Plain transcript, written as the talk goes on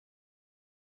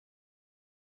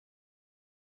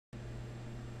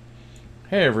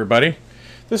Hey everybody,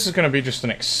 this is going to be just an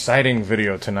exciting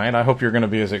video tonight. I hope you're going to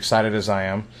be as excited as I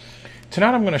am.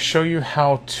 Tonight I'm going to show you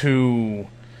how to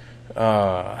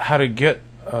get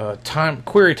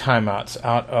query timeouts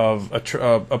out of a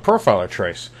profiler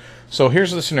trace. So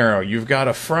here's the scenario. You've got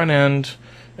a front end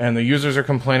and the users are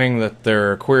complaining that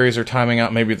their queries are timing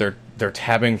out. Maybe they're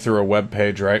tabbing through a web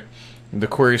page, right? The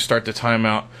queries start to time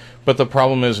out, but the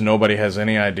problem is nobody has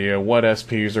any idea what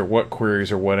SPs or what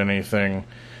queries or what anything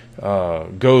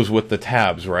goes with the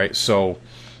tabs, right? So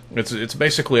it's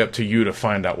basically up to you to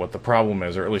find out what the problem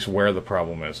is, or at least where the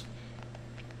problem is.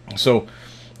 So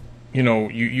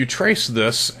you trace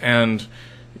this, and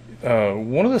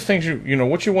one of the things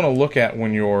what you want to look at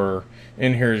when you're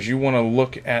in here is you want to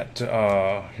look at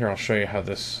here, I'll show you how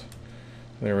this,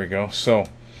 there we go. So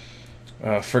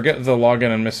forget the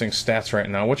login and missing stats right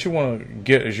now. What you want to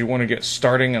get is you want to get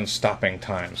starting and stopping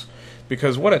times,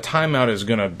 because what a timeout is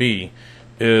going to be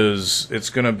is it's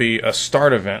going to be a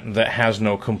start event that has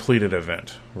no completed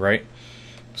event, right?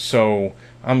 So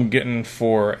I'm getting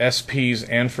for SPs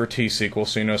and for T-SQL,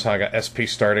 so you notice how I got SP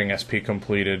starting, SP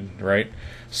completed, right?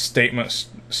 Statement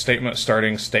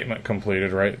starting, statement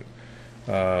completed, right?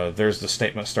 There's the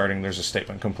statement starting, there's a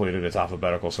statement completed. It's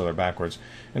alphabetical, so they're backwards.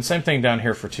 And same thing down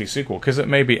here for T-SQL, because it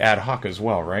may be ad hoc as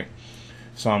well, right?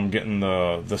 So I'm getting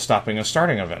the stopping and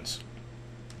starting events.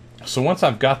 So once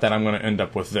I've got that, I'm going to end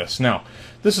up with this. Now,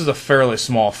 this is a fairly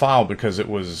small file because it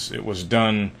was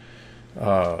done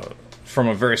from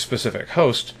a very specific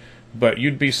host, but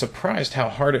you'd be surprised how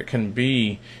hard it can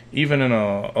be, even in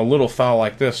a little file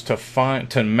like this,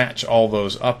 to match all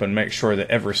those up and make sure that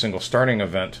every single starting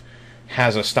event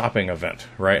has a stopping event,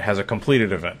 right? Has a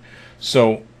completed event.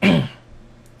 So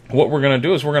what we're going to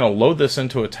do is we're going to load this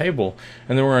into a table,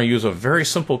 and then we're going to use a very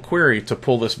simple query to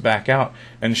pull this back out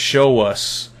and show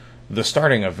us the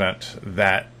starting event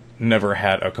that never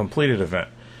had a completed event.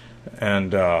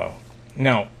 And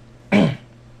now I'm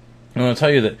going to tell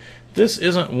you that this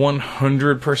isn't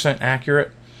 100%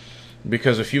 accurate,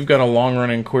 because if you've got a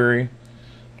long-running query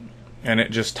and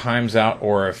it just times out,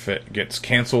 or if it gets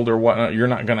canceled or whatnot, you're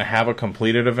not going to have a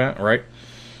completed event, right?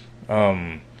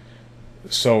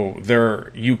 So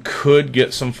you could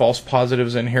get some false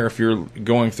positives in here if you're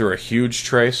going through a huge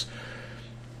trace,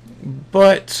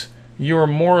 but you're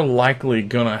more likely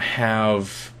going to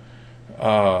have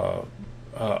a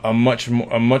much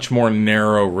more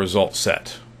narrow result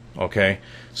set. Okay,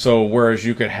 so whereas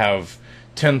you could have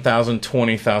 10,000,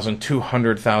 20,000,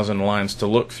 200,000 lines to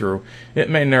look through, it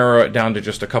may narrow it down to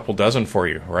just a couple dozen for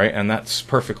you, right? And that's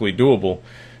perfectly doable.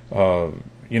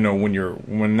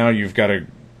 When now you've got to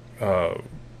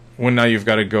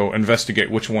go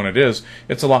investigate which one it is,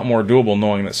 it's a lot more doable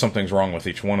knowing that something's wrong with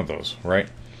each one of those, right?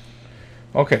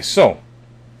 Okay, so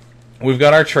we've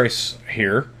got our trace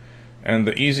here, and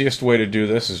the easiest way to do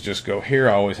this is just go here.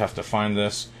 I always have to find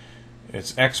this.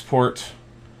 It's export.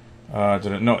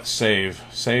 It's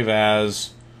save as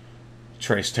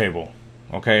trace table.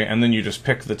 Okay, and then you just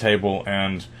pick the table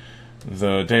and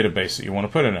the database that you want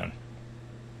to put it in.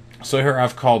 So here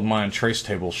I've called mine trace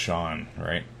table Sean,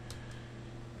 right?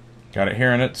 Got it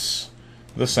here, and it's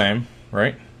the same,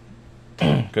 right?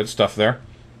 Good stuff there.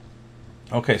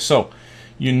 Okay, so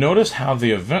you notice how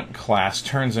the event class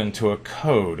turns into a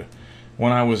code.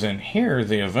 When I was in here,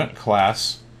 the event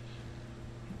class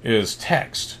is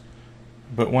text,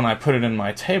 but when I put it in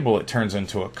my table, it turns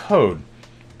into a code.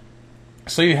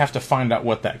 So you have to find out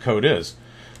what that code is.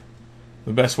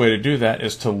 The best way to do that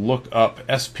is to look up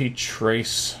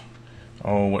sptrace.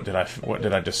 Oh, what did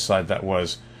I decide that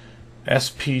was?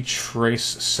 sptrace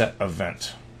set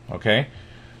event. Okay,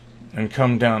 and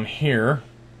come down here,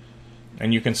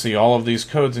 and you can see all of these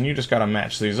codes, and you just got to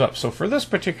match these up. So for this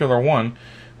particular one,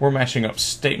 we're matching up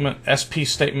SP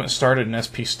statement started and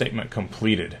SP statement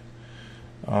completed.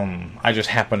 I just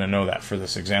happen to know that for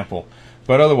this example,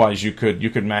 but otherwise you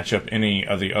could match up any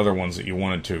of the other ones that you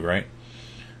wanted to, right?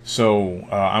 So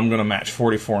I'm going to match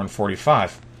 44 and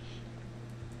 45.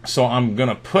 So I'm going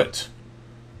to put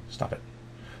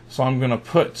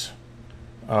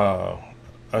a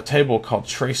table called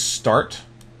trace start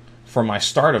for my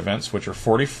start events, which are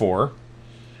 44,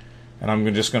 and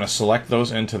I'm just going to select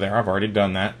those into there. I've already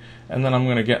done that. And then I'm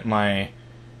going to get my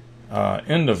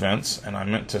end events, and I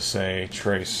meant to say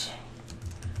trace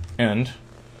end.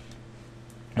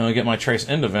 And I'll get my trace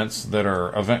end events that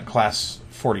are event class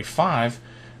 45,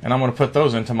 and I'm going to put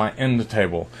those into my end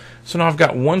table. So now I've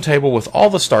got one table with all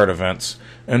the start events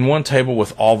and one table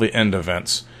with all the end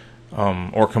events,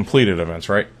 or completed events,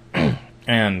 right?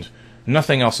 And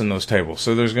nothing else in those tables.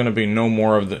 So there's going to be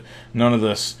none of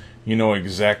this you know,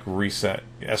 exec reset,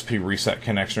 SP reset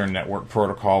connection or network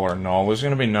protocol or null. There's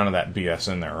going to be none of that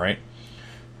BS in there, right?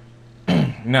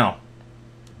 Now,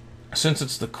 since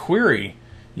it's the query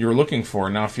you're looking for,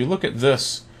 now if you look at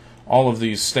this, all of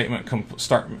these statement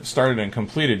started and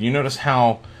completed, you notice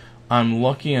how I'm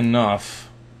lucky enough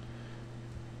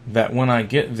that when I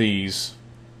get these,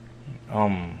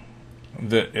 that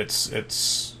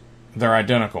they're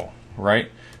identical, right?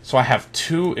 So I have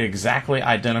two exactly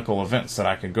identical events that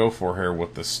I could go for here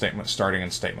with the statement starting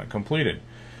and statement completed.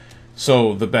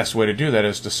 So the best way to do that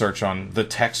is to search on the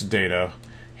text data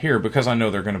here, because I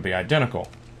know they're going to be identical.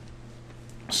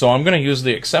 So I'm going to use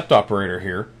the except operator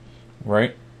here,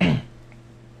 right?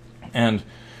 And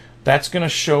that's going to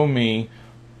show me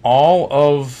all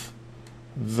of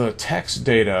the text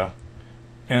data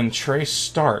in trace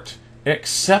start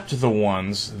except the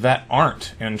ones that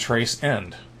aren't in trace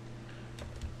end.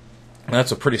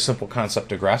 That's a pretty simple concept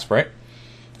to grasp, right?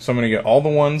 So I'm going to get all the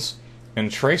ones in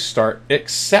trace start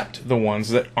except the ones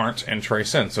that aren't in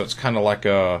trace end. So it's kind of like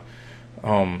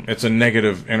it's a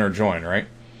negative inner join, right?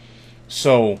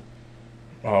 So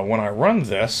when I run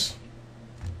this,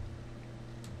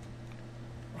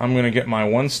 I'm going to get my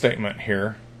one statement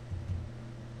here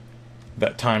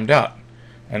that timed out.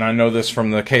 And I know this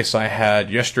from the case I had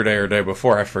yesterday or day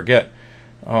before, I forget,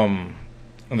 that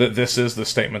this is the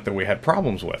statement that we had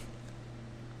problems with.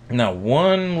 Now,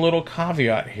 one little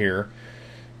caveat here,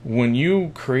 when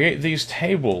you create these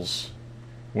tables,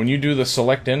 when you do the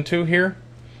select into here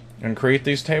and create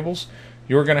these tables,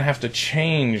 you're going to have to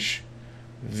change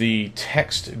the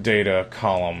text data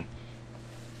column,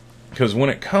 because when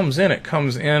it comes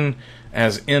in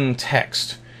as in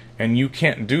text, and you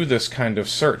can't do this kind of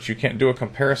search. You can't do a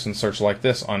comparison search like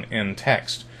this on in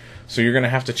text. So you're going to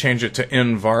have to change it to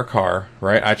in varchar,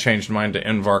 right? I changed mine to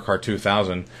in varchar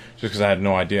 2000 just because I had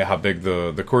no idea how big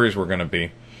the queries were going to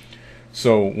be.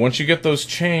 So once you get those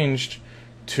changed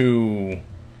to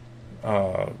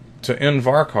in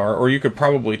varchar, or you could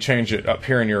probably change it up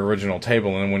here in your original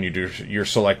table, and then when you do your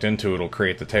select into, it'll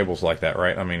create the tables like that,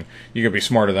 right? I mean, you could be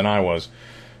smarter than I was.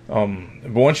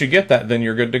 But once you get that, then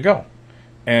you're good to go.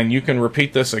 And you can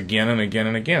repeat this again and again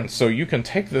and again. So you can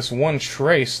take this one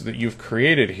trace that you've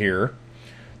created here,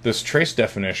 this trace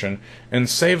definition, and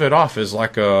save it off as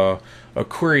like a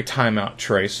query timeout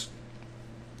trace.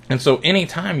 And so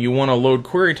anytime you want to load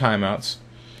query timeouts,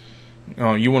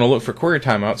 you want to look for query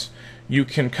timeouts, you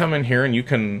can come in here and you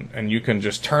can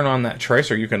just turn on that trace,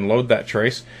 or you can load that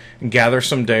trace, and gather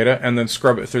some data, and then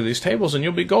scrub it through these tables, and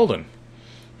you'll be golden.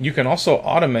 You can also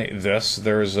automate this.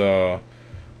 There's an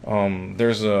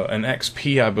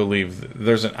XP, I believe.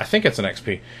 I think it's an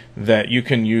XP that you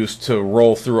can use to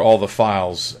roll through all the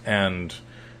files and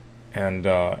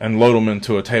load them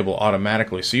into a table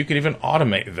automatically. So you can even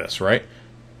automate this, right?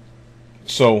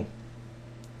 So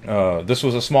this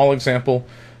was a small example,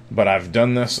 but I've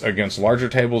done this against larger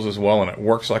tables as well, and it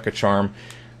works like a charm.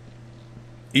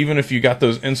 Even if you got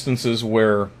those instances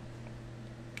where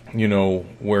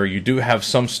you do have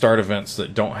some start events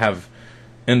that don't have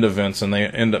end events and they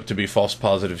end up to be false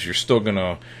positives, you're still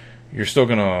gonna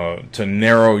to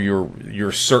narrow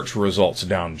your search results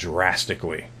down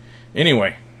drastically.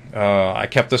 Anyway, I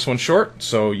kept this one short,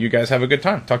 so you guys have a good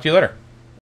time. Talk to you later.